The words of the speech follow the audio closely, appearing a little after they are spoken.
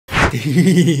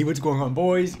What's going on,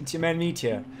 boys? It's your man Meat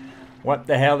here. What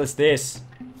the hell is this?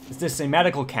 Is this a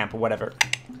medical camp or whatever?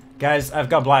 Guys, I've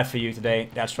got Blight for you today.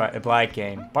 That's right, a Blight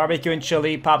game. BBQ and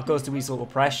Chili, Goes the Weasel,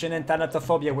 Oppression, and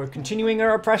Thanataphobia. We're continuing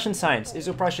our oppression science. Is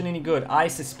oppression any good? I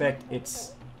suspect it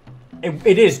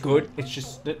is good. It's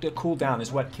just the cooldown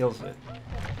is what kills it.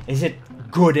 Is it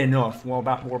good enough? We're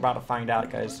about to find out,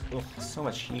 guys. Ugh, so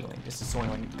much healing. This is so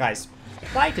annoying. Guys,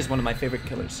 Blight is one of my favorite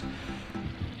killers.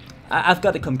 I've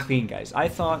got to come clean, guys. I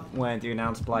thought when they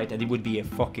announced Blight that it would be a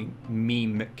fucking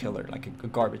meme killer, like a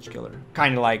garbage killer.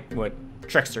 Kind of like what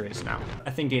Trickster is now. I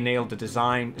think they nailed the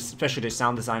design, especially the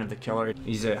sound design of the killer.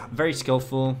 He's a very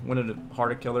skillful, one of the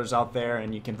harder killers out there,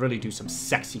 and you can really do some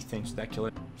sexy things with that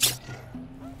killer.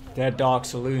 Dead Dog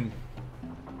Saloon.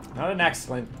 Not an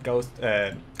excellent ghost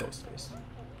face.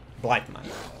 Blight man.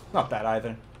 Not bad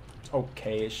either. It's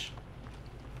okay-ish.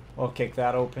 We'll kick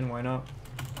that open, why not?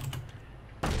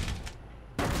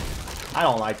 I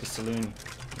don't like the saloon,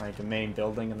 like the main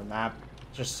building in the map.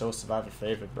 It's just so survivor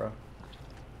favorite, bro.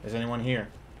 Is anyone here?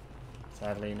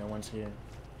 Sadly, no one's here.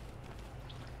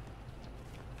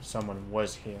 Someone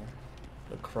was here.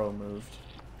 The crow moved.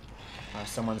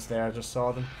 Someone's there, I just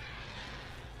saw them.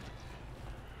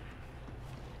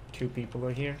 2 people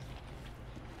are here.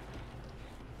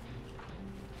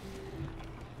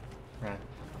 Right.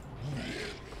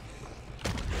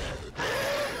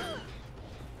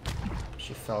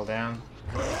 She fell down.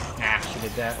 Ah, she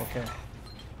did that. Okay.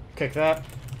 Kick that.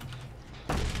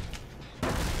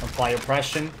 Apply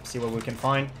oppression. See what we can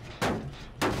find.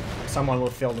 Someone will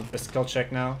fail the skill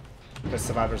check now. Because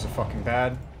survivors are fucking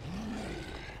bad.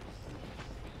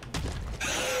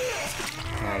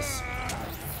 Nice.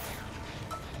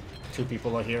 2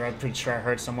 people are here. I'm pretty sure I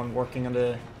heard someone working on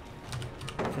the...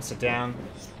 Puts it down.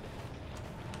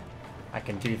 I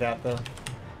can do that though.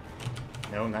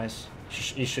 No, nice.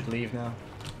 You should leave now.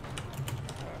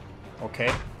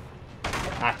 Okay.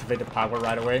 Activate the power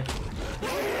right away.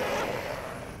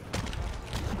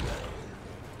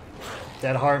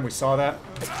 Dead hard, we saw that.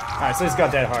 Alright, so he's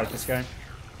got dead hard, this guy.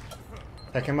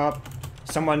 Pick him up.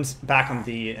 Someone's back on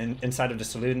the inside of the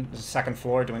saloon, the 2nd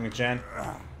floor, doing a gen.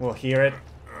 We'll hear it.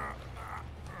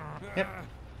 Yep.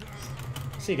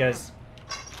 See, guys.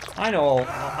 I know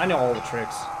all the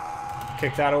tricks.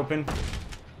 Kick that open.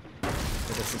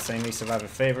 This insanely survivor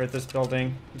favorite, this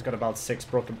building. It's got about 6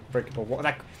 breakable walls.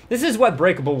 This is what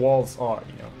breakable walls are,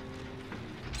 you know.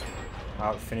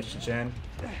 Wow, finish the gen.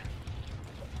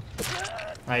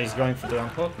 Ah, he's going for the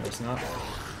unhook. No, he's not.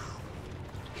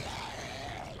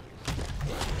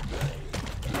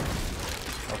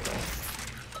 Okay.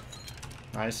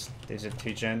 Nice. These are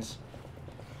 2 gens.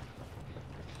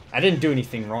 I didn't do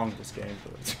anything wrong this game,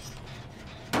 but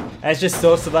that's just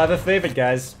so survivor favorite,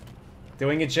 guys.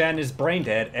 Doing a gen is brain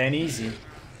dead and easy.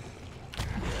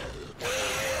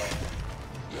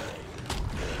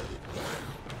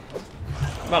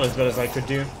 About as good as I could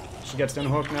do. She gets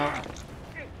unhooked now.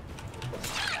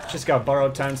 She's got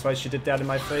borrowed time, so she did that in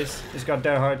my face. He's got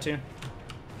dead hard too.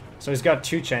 So he's got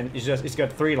 2 gen. He's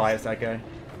got 3 lives, that guy.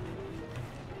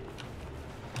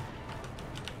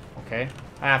 Okay,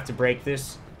 I have to break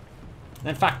this.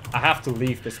 In fact, I have to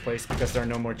leave this place because there are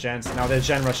no more gens. Now they're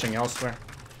gen rushing elsewhere.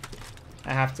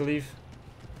 I have to leave.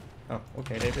 Oh,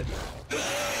 okay, David.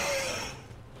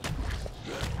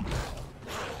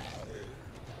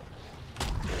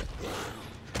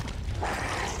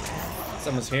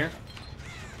 Someone's here.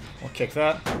 We'll kick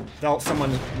that.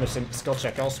 Someone missing skill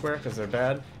check elsewhere because they're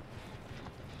bad.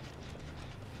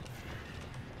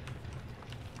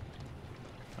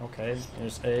 Okay,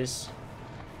 there's Ace.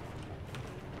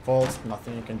 Vault,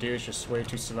 nothing you can do, it's just way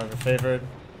too survivor favored.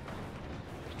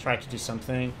 Try to do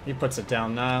something. He puts it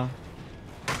down now.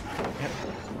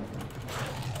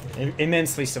 Yep.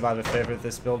 Immensely survivor favorite,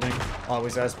 this building.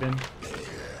 Always has been.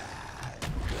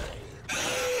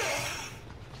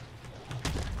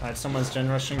 Alright, someone's gen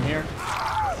rushing here.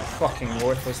 Fucking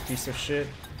worthless piece of shit.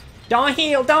 Don't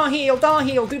heal, don't heal, don't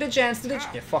heal. Do the gens, do the gens.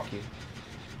 Yeah, fuck you.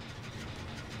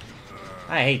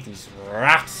 I hate these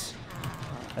rats.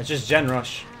 I just gen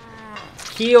rush.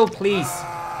 Heal, please.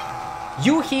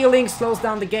 You healing slows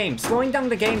down the game. Slowing down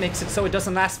the game makes it so it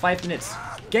doesn't last 5 minutes.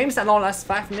 Games that don't last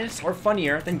 5 minutes are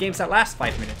funnier than games that last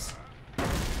 5 minutes.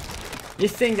 You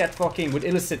think that fucking would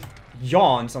elicit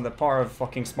yawns on the part of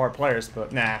fucking smart players,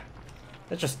 but nah.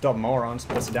 They're just dumb morons.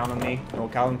 Puts it down on me. No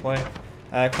Calvin play.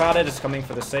 Clouded is coming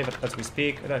for the save as we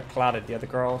speak. Clouded, the other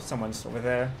girl. Someone's over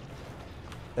there.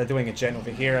 They're doing a gen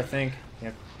over here, I think.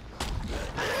 Yep.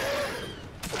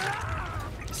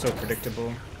 So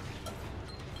predictable.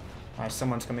 Alright,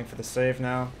 someone's coming for the save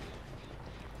now.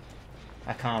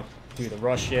 I can't do the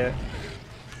rush yet.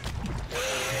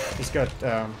 He's got,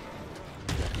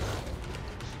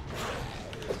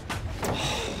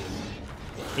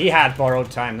 he had borrowed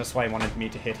time, that's why he wanted me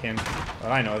to hit him. But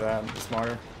I know that, I'm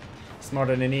smarter.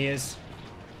 Smarter than he is.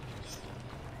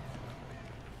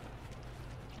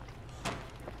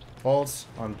 Volts,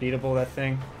 unbeatable, that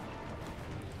thing.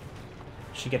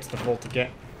 She gets the volt again.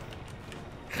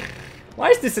 Why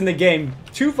is this in the game?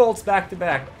 2 volts back to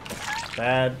back.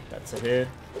 Bad, that's a hit.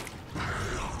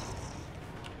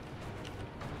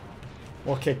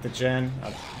 We'll kick the gen.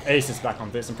 Ace is back on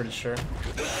this, I'm pretty sure.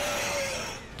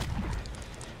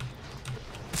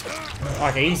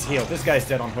 Okay, he's healed. This guy's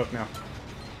dead on hook now.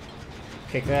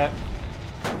 Kick that.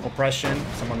 Oppression.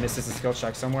 Someone misses a skill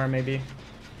check somewhere, maybe.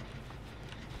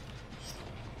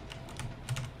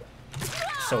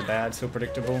 So bad, so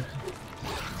predictable.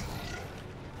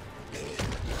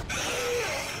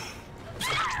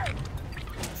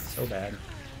 So bad.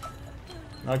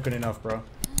 Not good enough, bro.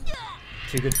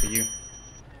 Too good for you.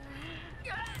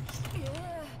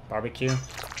 Barbecue.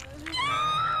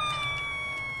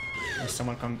 Does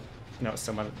someone come? No,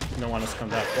 no one has come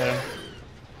back there.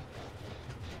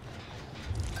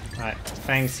 Alright,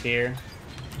 Fang's here.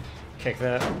 Kick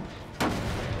that.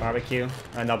 Barbecue.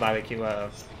 Not barbecue,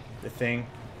 the thing.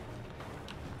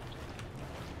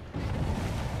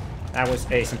 That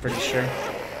was Ace, I'm pretty sure.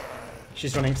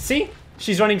 She's running. See?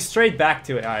 She's running straight back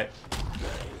to it. Alright.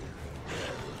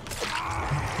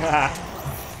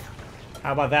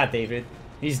 How about that, David?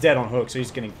 He's dead on hook, so he's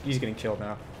getting killed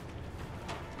now.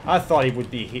 I thought he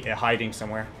would be hiding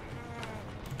somewhere.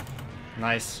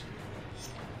 Nice.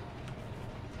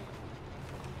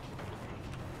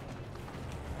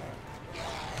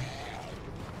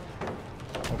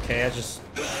 Okay, I just...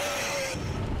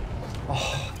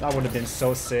 Oh, that would have been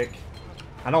so sick.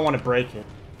 I don't want to break it.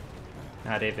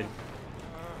 Nah, David.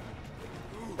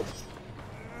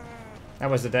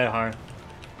 That was the dead hard.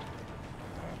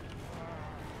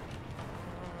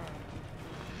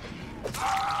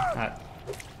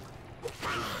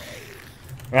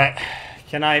 Right.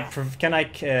 Can I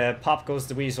pop Goes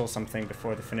the Weasel something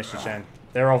before the finish the gen?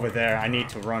 They're over there. I need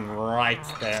to run right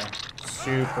there.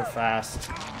 Super fast.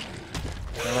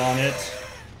 They're on it.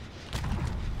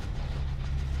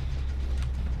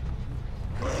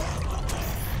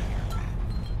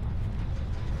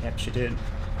 Yep, she did.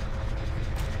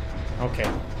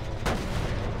 Okay.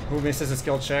 Who misses a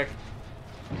skill check?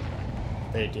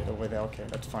 They did over there. Okay,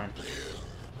 that's fine.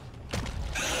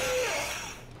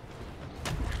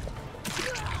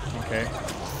 Okay.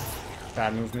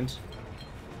 Bad movement.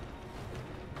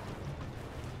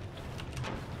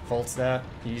 Faults that.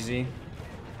 Easy.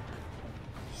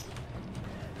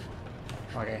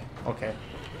 Okay. Okay.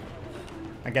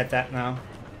 I get that now.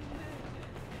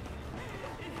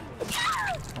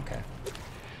 Okay.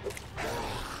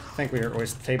 I think we're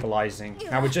stabilizing.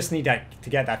 Now we just need that to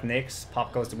get that Nyx.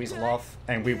 Pop Goes the Weasel off,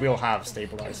 and we will have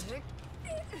stabilized.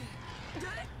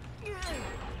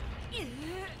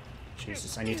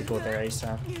 Jesus, I need to go there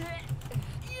ASAP.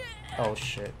 Oh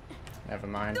shit. Never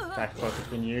mind. That cloak has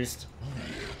been used.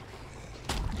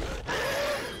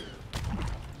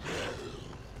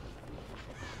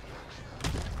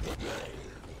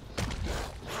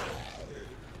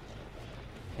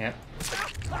 Yep.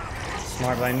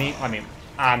 Smart by me. I mean,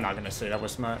 I'm not gonna say that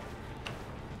was smart.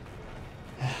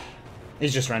 He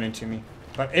just ran into me.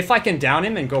 But if I can down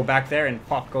him and go back there and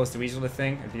pop Goes the Weasel the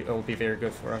thing, it'll be very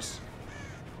good for us.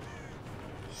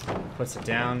 Puts it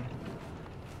down.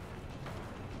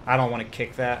 I don't want to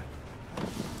kick that.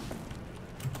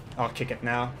 I'll kick it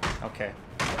now. Okay.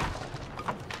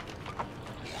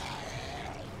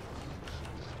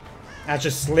 I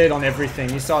just slid on everything.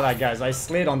 You saw that, guys. I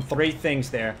slid on 3 things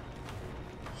there.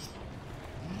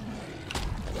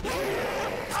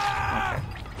 Okay.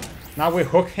 Now we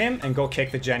hook him and go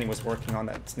kick the gen he was working on.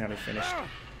 That's nearly finished.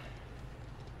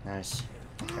 Nice.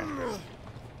 Okay.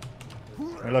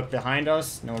 We look behind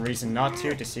us. No reason not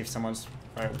to see if someone's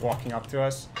walking up to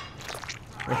us.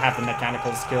 We have the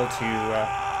mechanical skill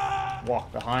to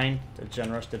walk behind the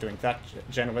gen rush. They're doing that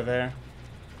gen over there.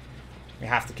 We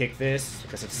have to kick this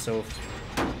because it's so...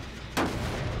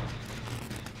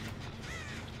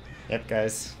 Yep,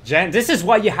 guys. Gen, this is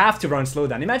why you have to run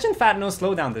slowdown. Imagine Fat no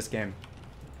slowdown this game.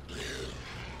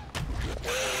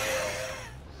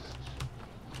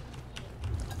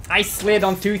 I slid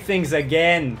on 2 things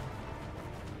again.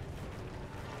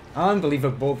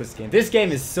 Unbelievable, this game. This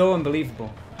game is so unbelievable.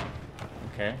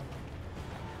 Okay.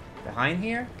 Behind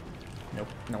here? Nope,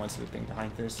 no one's looping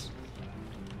behind this.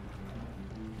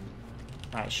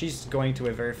 Alright, she's going to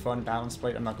a very fun balance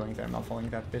plate. I'm not going there. I'm not following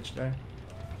that bitch there.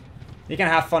 You can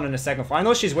have fun in the second floor. I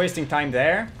know she's wasting time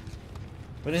there.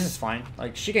 But this is fine.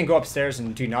 Like, she can go upstairs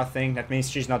and do nothing. That means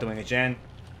she's not doing a gen.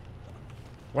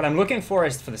 What I'm looking for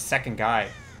is for the second guy.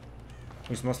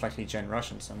 Who's most likely gen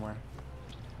Russian somewhere.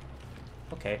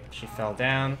 Okay, she fell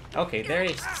down. Okay, there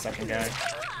is the second guy.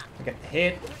 I get the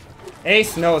hit.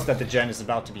 Ace knows that the gen is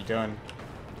about to be done.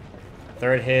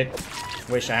 Third hit.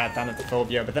 Wish I had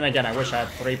Thanataphobia. But then again, I wish I had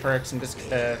 3 perks in this,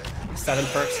 7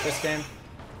 perks this game.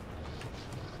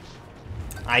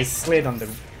 I slid on the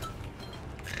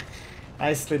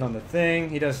thing.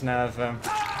 He doesn't have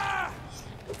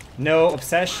no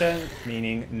obsession,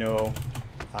 meaning no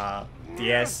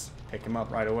DS. Pick him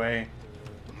up right away.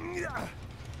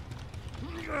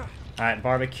 Alright,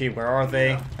 barbecue, where are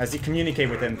they? As you communicate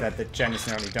with him that the gen is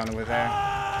nearly done over there.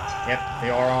 Yep, they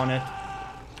are on it.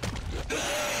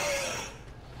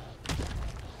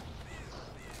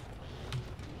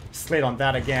 Slid on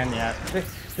that again, yeah.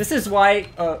 This is why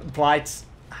Blight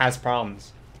has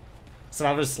problems.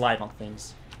 Survivors slide on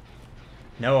things.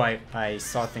 No, I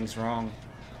saw things wrong.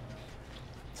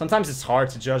 Sometimes it's hard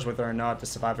to judge whether or not the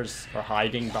survivors are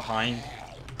hiding behind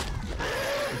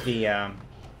the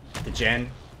gen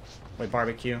with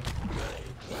barbecue.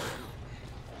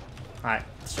 Alright,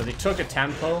 so they took a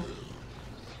tempo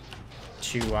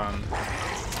to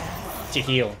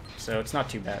heal, so it's not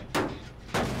too bad.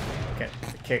 Okay,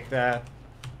 kick that.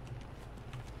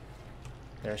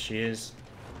 There she is.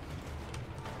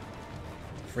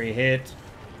 Free hit.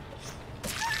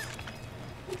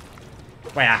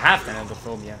 Wait, I have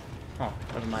Thanataphobia. Oh,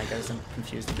 never mind, guys. I'm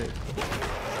confused a bit.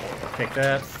 Pick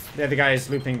that. The other guy is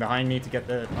looping behind me to get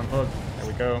the unhook. There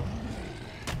we go.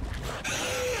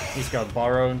 He's got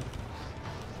borrowed.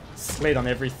 Slid on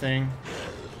everything.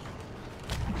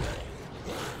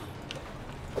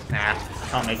 Nah,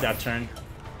 can't make that turn.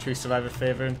 True survivor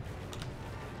favored.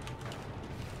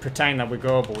 Pretend that we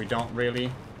go, but we don't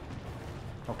really.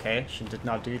 Okay, she did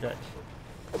not do that.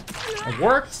 It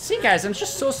worked. See, guys, I'm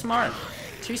just so smart.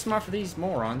 Too smart for these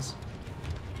morons.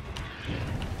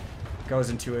 Goes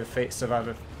into a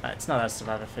survivor. It's not a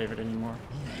survivor favorite anymore.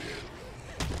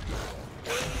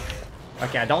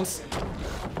 Okay, I don't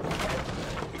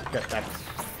get that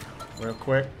real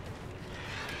quick.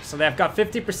 So they've got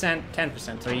 50%,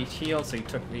 10%. So he healed. So he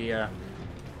took the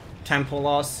tempo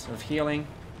loss of healing.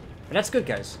 But that's good,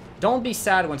 guys. Don't be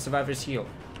sad when survivors heal.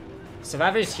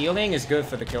 Survivors healing is good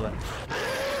for the killer.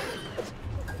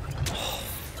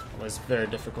 It was very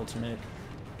difficult to make.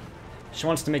 She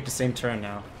wants to make the same turn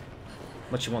now,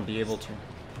 but she won't be able to.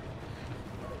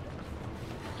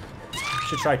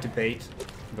 She tried to bait,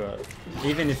 but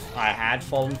even if I had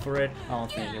fallen for it, I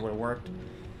don't think it would have worked.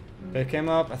 Pick him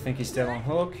up. I think he's still on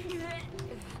hook.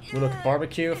 We look at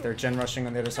barbecue. If they're gen rushing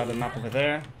on the other side of the map over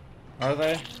there, are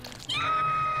they?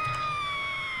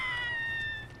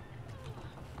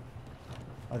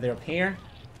 Are they up here?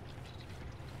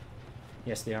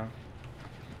 Yes, they are.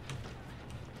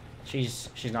 She's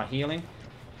not healing.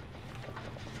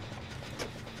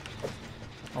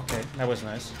 Okay, that was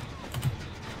nice.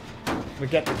 We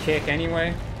get the kick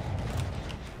anyway.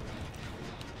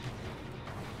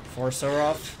 Force her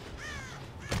off.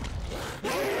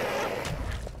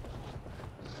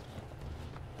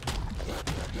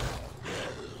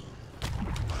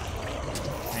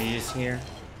 He is here.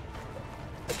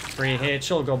 Free hit.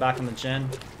 She'll go back on the gen.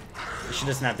 She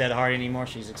doesn't have dead heart anymore.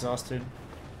 She's exhausted.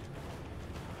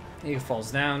 He falls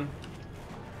down.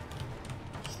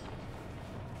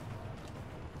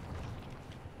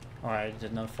 Alright,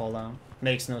 did not fall down.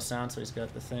 Makes no sound, so he's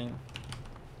got the thing.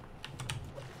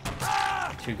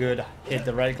 Too good. Hit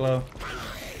the red glow.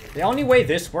 The only way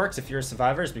this works if you're a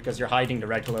survivor is because you're hiding the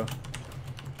red glow.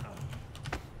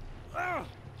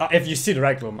 If you see the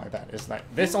red glow, my bad. It's like,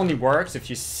 this only works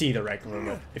if you see the red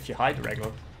glow. If you hide the red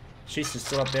glow. She's just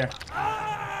still up there.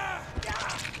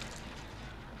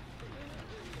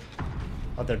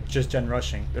 Oh, they're just gen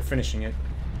rushing. They're finishing it.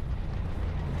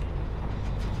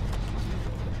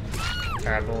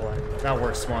 Terrible. That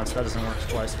works once. That doesn't work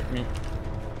twice with me.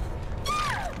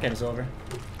 Game's over.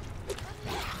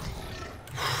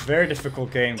 Very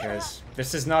difficult game, guys.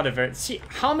 This is not a very... See,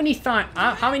 how many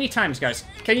times, guys?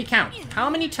 Can you count? How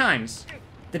many times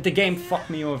did the game fuck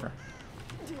me over?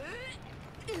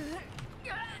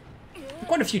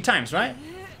 Quite a few times, right?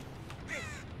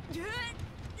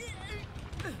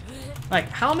 Like,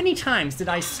 how many times did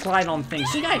I slide on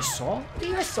things? You guys saw?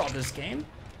 You guys saw this game?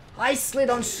 I slid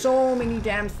on so many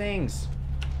damn things.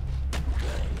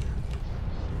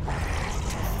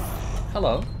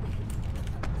 Hello.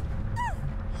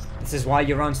 This is why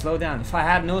you run slow down. If I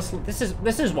had no this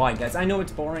is why, guys. I know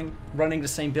it's boring running the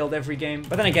same build every game,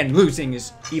 but then again, losing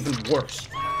is even worse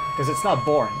because it's not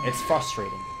boring. It's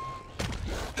frustrating.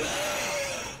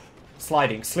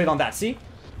 sliding. Slid on that, see?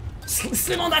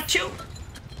 Slid on that too!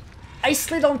 I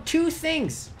slid on 2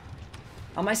 things!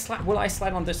 Will I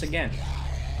slide on this again?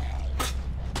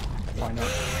 Why not?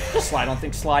 Just slide on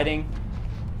things. Sliding.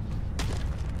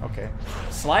 Okay.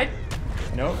 Slide?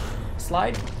 No.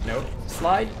 Slide? No.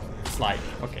 Slide? Slide.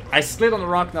 Okay. I slid on the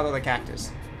rock, not on the cactus.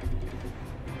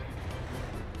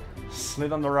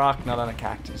 Slid on the rock, not on a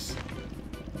cactus.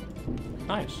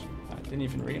 Nice. I didn't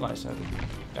even realize I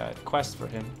had a quest for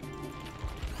him.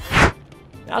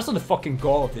 That's not the fucking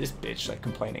goal of this bitch, like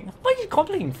complaining. What are you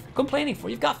complaining for?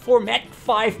 You've got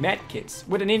 5 med kits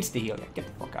with an insta heal. Get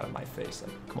the fuck out of my face.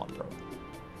 Like, come on, bro.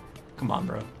 Come on,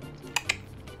 bro.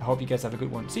 I hope you guys have a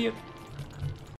good one. See you.